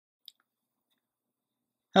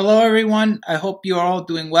Hello, everyone. I hope you're all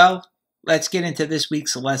doing well. Let's get into this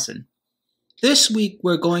week's lesson. This week,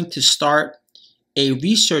 we're going to start a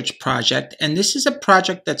research project, and this is a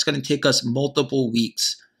project that's going to take us multiple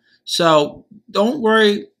weeks. So don't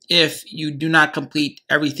worry if you do not complete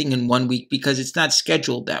everything in 1 week because it's not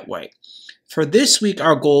scheduled that way. For this week,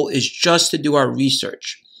 our goal is just to do our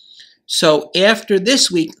research. So after this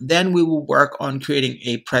week, then we will work on creating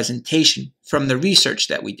a presentation from the research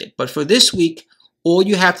that we did. But for this week, all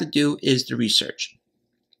you have to do is the research.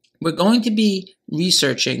 We're going to be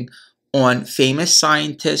researching on famous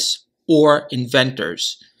scientists or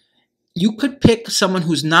inventors. You could pick someone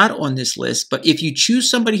who's not on this list, but if you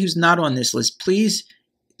choose somebody who's not on this list, please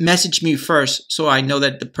message me first so I know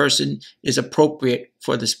that the person is appropriate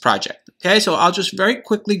for this project. Okay, so I'll just very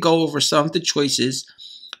quickly go over some of the choices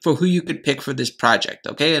for who you could pick for this project.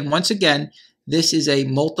 Okay, and once again, this is a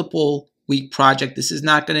multiple week project. This is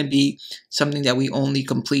not going to be something that we only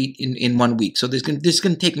complete in 1 week. So this is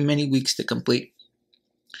going to take many weeks to complete.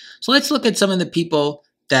 So let's look at some of the people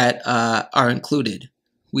that are included.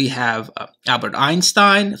 We have Albert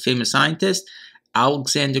Einstein, a famous scientist,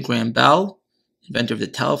 Alexander Graham Bell, inventor of the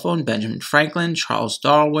telephone, Benjamin Franklin, Charles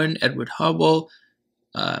Darwin, Edward Hubble,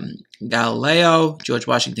 Galileo, George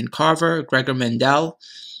Washington Carver, Gregor Mendel,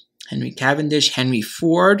 Henry Cavendish, Henry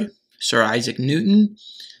Ford, Sir Isaac Newton,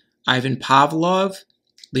 Ivan Pavlov,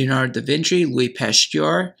 Leonardo da Vinci, Louis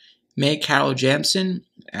Pasteur, May Carol Jepsen,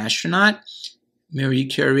 astronaut, Marie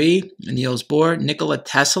Curie, Niels Bohr, Nikola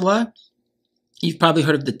Tesla. You've probably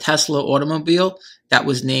heard of the Tesla automobile. That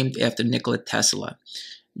was named after Nikola Tesla.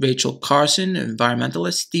 Rachel Carson,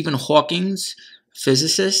 environmentalist. Stephen Hawking,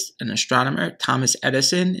 physicist and astronomer. Thomas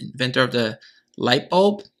Edison, inventor of the light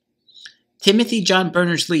bulb. Timothy John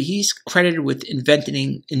Berners-Lee, he's credited with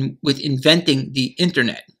inventing the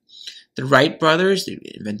internet. The Wright brothers, they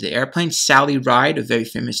invented the airplane. Sally Ride, a very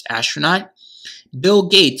famous astronaut. Bill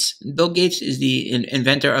Gates. Bill Gates is the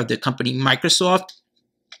inventor of the company Microsoft.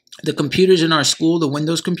 The computers in our school, the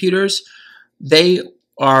Windows computers, they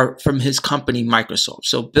are from his company Microsoft.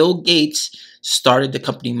 So Bill Gates started the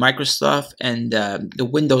company Microsoft and the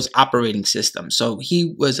Windows operating system. So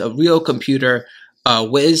he was a real computer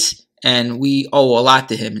whiz. And we owe a lot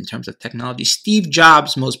to him in terms of technology. Steve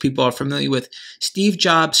Jobs, most people are familiar with. Steve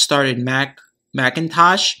Jobs started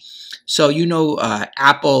Macintosh. So you know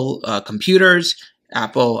Apple computers,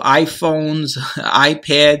 Apple iPhones,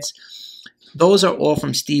 iPads. Those are all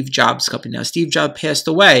from Steve Jobs' company. Now, Steve Jobs passed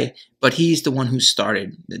away, but he's the one who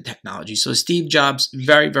started the technology. So Steve Jobs,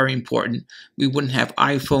 very, very important. We wouldn't have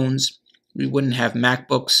iPhones. We wouldn't have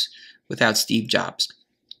MacBooks without Steve Jobs.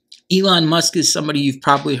 Elon Musk is somebody you've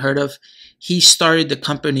probably heard of. He started the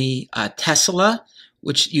company Tesla,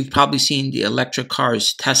 which you've probably seen the electric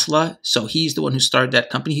cars Tesla. So he's the one who started that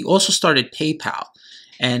company. He also started PayPal,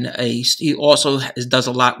 and he also does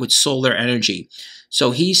a lot with solar energy.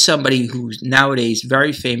 So he's somebody who's nowadays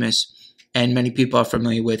very famous and many people are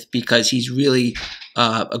familiar with because he's really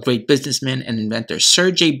a great businessman and inventor.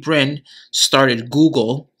 Sergey Brin started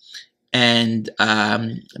Google. And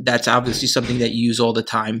that's obviously something that you use all the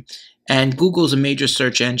time. And Google's a major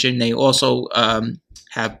search engine. They also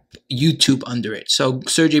have YouTube under it. So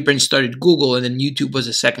Sergey Brin started Google, and then YouTube was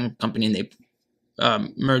a second company, and they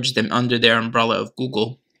merged them under their umbrella of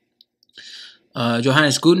Google.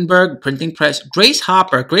 Johannes Gutenberg, printing press. Grace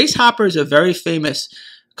Hopper. Grace Hopper is a very famous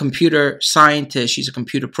computer scientist. She's a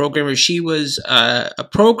computer programmer. She was a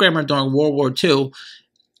programmer during World War II.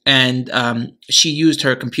 And she used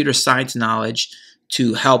her computer science knowledge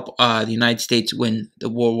to help the United States win the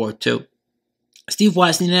World War II. Steve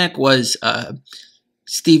Wozniak was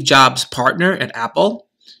Steve Jobs' partner at Apple.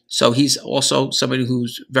 So he's also somebody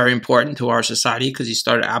who's very important to our society because he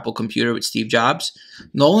started Apple Computer with Steve Jobs.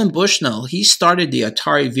 Nolan Bushnell, he started the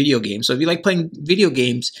Atari video game. So if you like playing video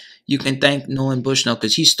games, you can thank Nolan Bushnell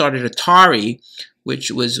because he started Atari, which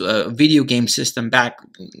was a video game system back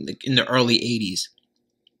in the early 80s.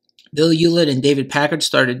 Bill Hewlett and David Packard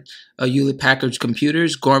started Hewlett-Packard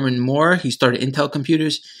Computers. Gorman Moore, he started Intel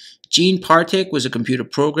Computers. Jean Partek was a computer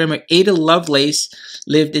programmer. Ada Lovelace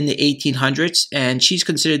lived in the 1800s, and she's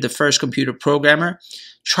considered the first computer programmer.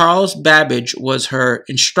 Charles Babbage was her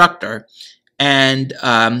instructor, and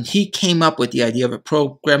he came up with the idea of a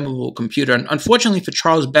programmable computer. And unfortunately for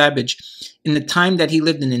Charles Babbage, in the time that he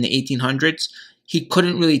lived in the 1800s, he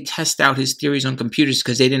couldn't really test out his theories on computers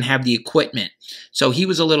because they didn't have the equipment. So he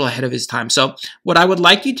was a little ahead of his time. So what I would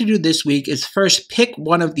like you to do this week is first pick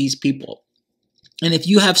one of these people. And if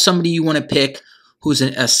you have somebody you want to pick who's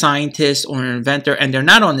a scientist or an inventor and they're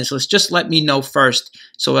not on this list, just let me know first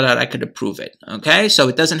so that I could approve it. Okay? So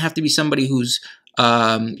it doesn't have to be somebody who's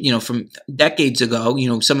from decades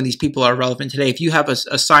ago. Some of these people are relevant today. If you have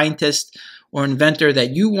a scientist or inventor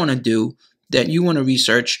that you want to do, that you want to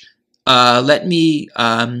research, let me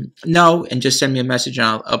know and just send me a message, and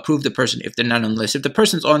I'll approve the person if they're not on the list. If the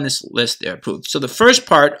person's on this list, they're approved. So the first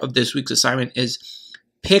part of this week's assignment is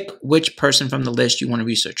pick which person from the list you want to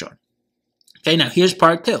research on. Okay, now here's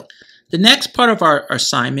part 2. The next part of our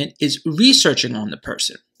assignment is researching on the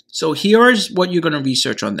person. So here's what you're going to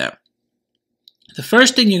research on them. The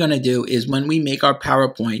first thing you're going to do is when we make our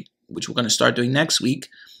PowerPoint, which we're going to start doing next week,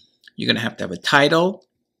 you're going to have a title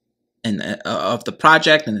and of the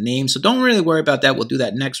project and the name. So don't really worry about that. We'll do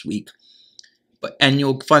that next week. And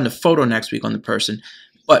you'll find a photo next week on the person.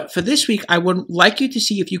 But for this week, I would like you to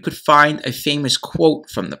see if you could find a famous quote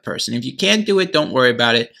from the person. If you can't do it, don't worry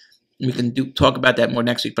about it. We can talk about that more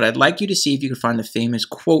next week. But I'd like you to see if you could find a famous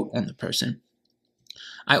quote on the person.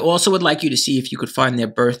 I also would like you to see if you could find their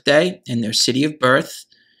birthday and their city of birth,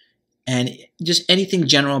 and just anything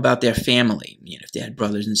general about their family. If they had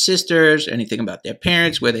brothers and sisters, anything about their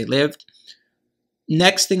parents, where they lived.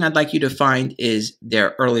 Next thing I'd like you to find is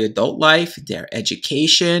their early adult life, their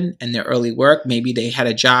education, and their early work. Maybe they had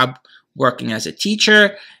a job working as a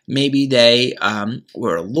teacher. Maybe they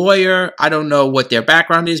were a lawyer. I don't know what their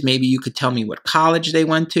background is. Maybe you could tell me what college they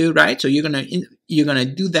went to, right? So you're gonna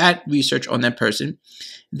do that research on that person.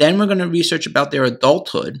 Then we're gonna research about their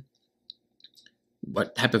adulthood.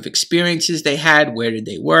 What type of experiences they had, where did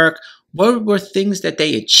they work, what were things that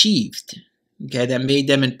they achieved, okay, that made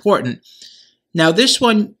them important. Now this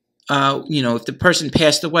one, if the person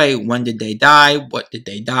passed away, when did they die, what did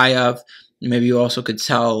they die of? Maybe you also could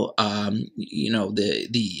tell,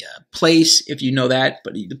 the place, if you know that,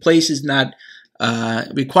 but the place is not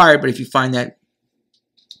required, but if you find that,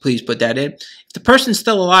 please put that in. If the person's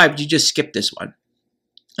still alive, you just skip this one.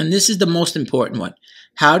 And this is the most important one.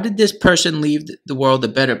 How did this person leave the world a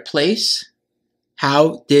better place?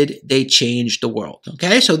 How did they change the world?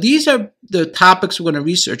 Okay, so these are the topics we're going to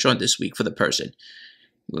research on this week for the person.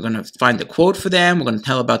 We're going to find the quote for them. We're going to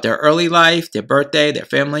tell about their early life, their birthday, their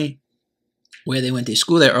family, where they went to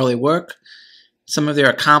school, their early work, some of their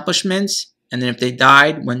accomplishments, and then if they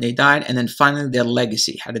died, when they died, and then finally their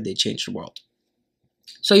legacy. How did they change the world?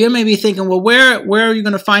 So you may be thinking, well, where are you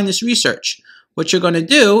going to find this research? What you're going to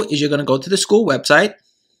do is you're going to go to the school website.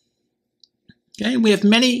 Okay, we have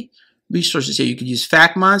many resources here. You could use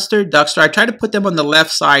FactMonster, Duckster. I try to put them on the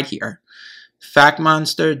left side here.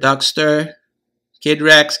 FactMonster, Duckster,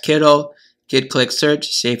 KidRex, Kiddle, KidClick Search,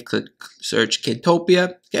 SafeClick Search,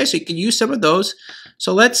 Kidtopia. Okay, so you can use some of those.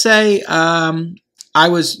 So let's say I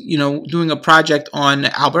was, doing a project on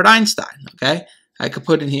Albert Einstein. Okay, I could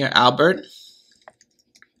put in here Albert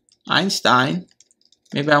Einstein.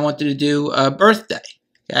 Maybe I wanted to do a birthday.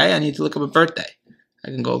 Okay, I need to look up a birthday. I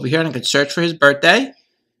can go over here and I can search for his birthday.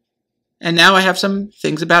 And now I have some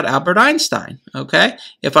things about Albert Einstein. Okay,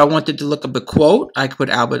 if I wanted to look up a quote, I could put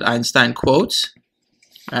Albert Einstein quotes.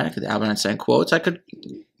 Right, I could Albert Einstein quotes. I could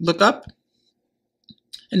look up.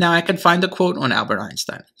 And now I can find a quote on Albert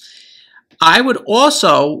Einstein. I would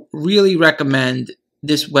also really recommend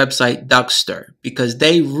this website, Duckster, because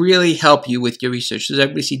they really help you with your research. Does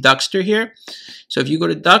everybody see Duckster here? So if you go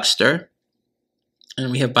to Duckster,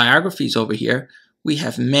 and we have biographies over here, we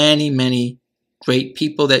have many, many great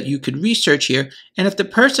people that you could research here. And if the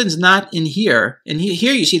person's not in here, and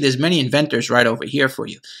here you see there's many inventors right over here for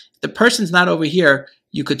you. If the person's not over here,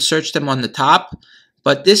 you could search them on the top.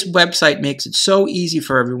 But this website makes it so easy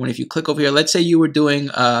for everyone. If you click over here, let's say you were doing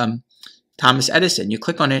Thomas Edison. You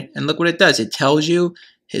click on it and look what it does. It tells you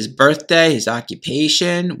his birthday, his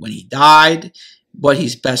occupation, when he died, what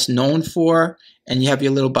he's best known for, and you have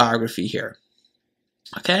your little biography here.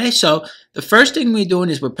 Okay, so the first thing we're doing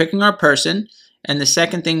is we're picking our person, and the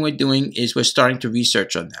second thing we're doing is we're starting to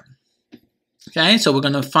research on them. Okay, so we're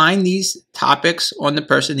going to find these topics on the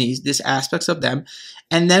person, these aspects of them,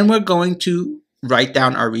 and then we're going to write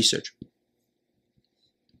down our research.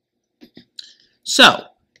 So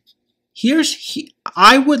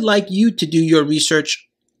I would like you to do your research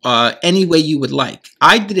any way you would like.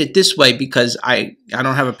 I did it this way because I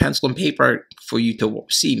don't have a pencil and paper for you to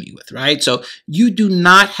see me with, right? So you do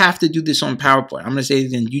not have to do this on PowerPoint. I'm going to say it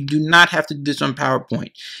again. You do not have to do this on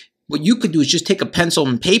PowerPoint. What you could do is just take a pencil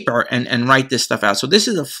and paper and write this stuff out. So this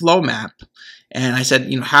is a flow map. And I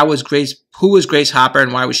said, who was Grace Hopper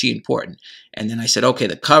and why was she important? And then I said, okay,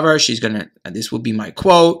 the cover, this will be my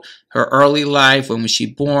quote, her early life, when was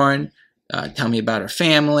she born? Tell me about her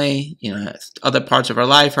family, other parts of her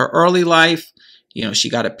life, her early life. She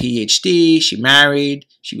got a PhD, she married,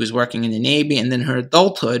 she was working in the Navy, and then her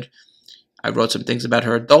adulthood. I wrote some things about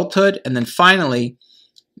her adulthood, and then finally,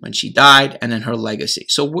 when she died, and then her legacy.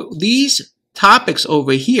 So these topics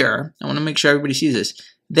over here, I want to make sure everybody sees this,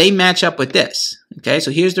 they match up with this. Okay,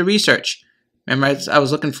 so here's the research. Remember, I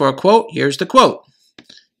was looking for a quote. Here's the quote.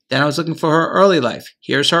 Then I was looking for her early life.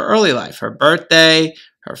 Here's her early life, her birthday,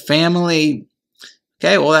 her family.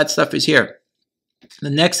 Okay, all that stuff is here. The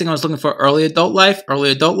next thing I was looking for, early adult life,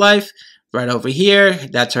 right over here.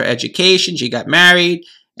 That's her education. She got married.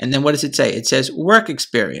 And then what does it say? It says work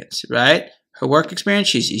experience, right? Her work experience,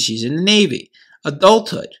 she's in the Navy.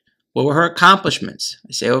 Adulthood, what were her accomplishments?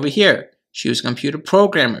 I say over here, she was a computer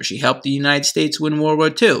programmer. She helped the United States win World War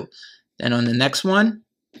II. Then on the next one,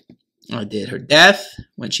 I did her death,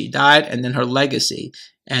 when she died, and then her legacy.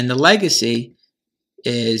 And the legacy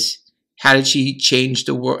is, how did she change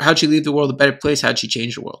the world? How did she leave the world a better place? How did she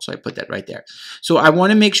change the world? So I put that right there. So I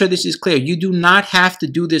want to make sure this is clear. You do not have to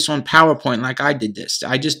do this on PowerPoint like I did this.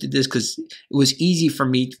 I just did this because it was easy for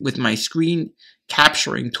me with my screen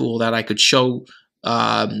capturing tool that I could show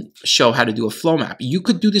how to do a flow map. You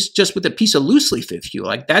could do this just with a piece of loose leaf if you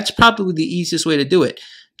like. That's probably the easiest way to do it.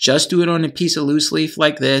 Just do it on a piece of loose leaf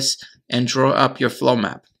like this and draw up your flow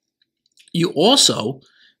map. You also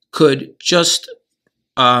could just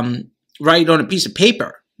write on a piece of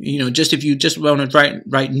paper. You know, just if you just want to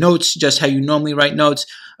write notes, just how you normally write notes.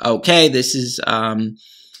 Okay, this is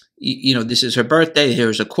this is her birthday.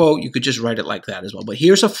 Here's a quote. You could just write it like that as well. But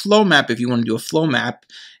here's a flow map if you want to do a flow map.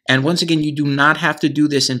 And once again, you do not have to do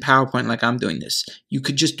this in PowerPoint like I'm doing this. You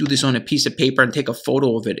could just do this on a piece of paper and take a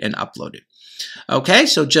photo of it and upload it. Okay,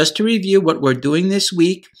 so just to review, what we're doing this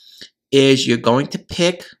week is you're going to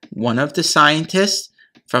pick one of the scientists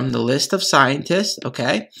from the list of scientists,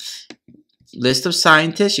 okay? List of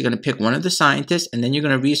scientists, you're going to pick one of the scientists, and then you're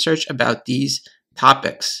going to research about these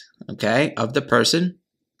topics, okay, of the person.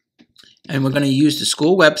 And we're going to use the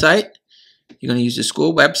school website. You're going to use the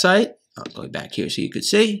school website. I'll go back here so you could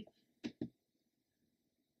see.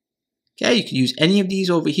 Okay, you can use any of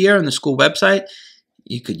these over here on the school website.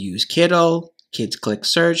 You could use Kiddle, Kids Click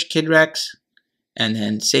Search, KidRex, and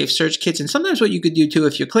then Safe Search Kids. And sometimes what you could do too,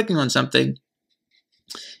 if you're clicking on something,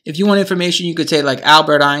 if you want information, you could say like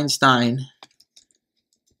Albert Einstein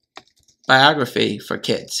biography for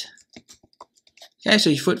kids. Okay, so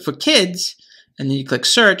you put for kids, and then you click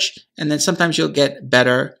search, and then sometimes you'll get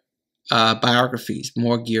better biographies,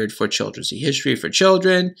 more geared for children. So history for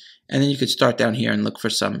children, and then you could start down here and look for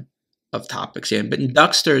some of topics here. But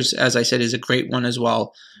Ducksters, as I said, is a great one as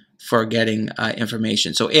well for getting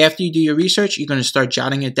information. So after you do your research, you're going to start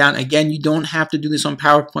jotting it down. Again, you don't have to do this on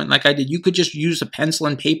PowerPoint like I did. You could just use a pencil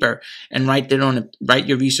and paper and write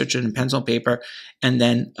your research on a pencil and paper, and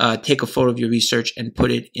then take a photo of your research and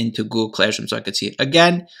put it into Google Classroom so I could see it.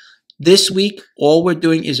 Again, this week, all we're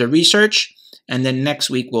doing is a research, and then next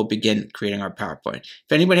week we'll begin creating our PowerPoint.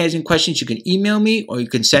 If anybody has any questions, you can email me or you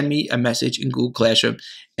can send me a message in Google Classroom,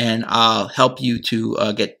 and I'll help you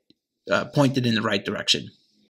to get pointed in the right direction.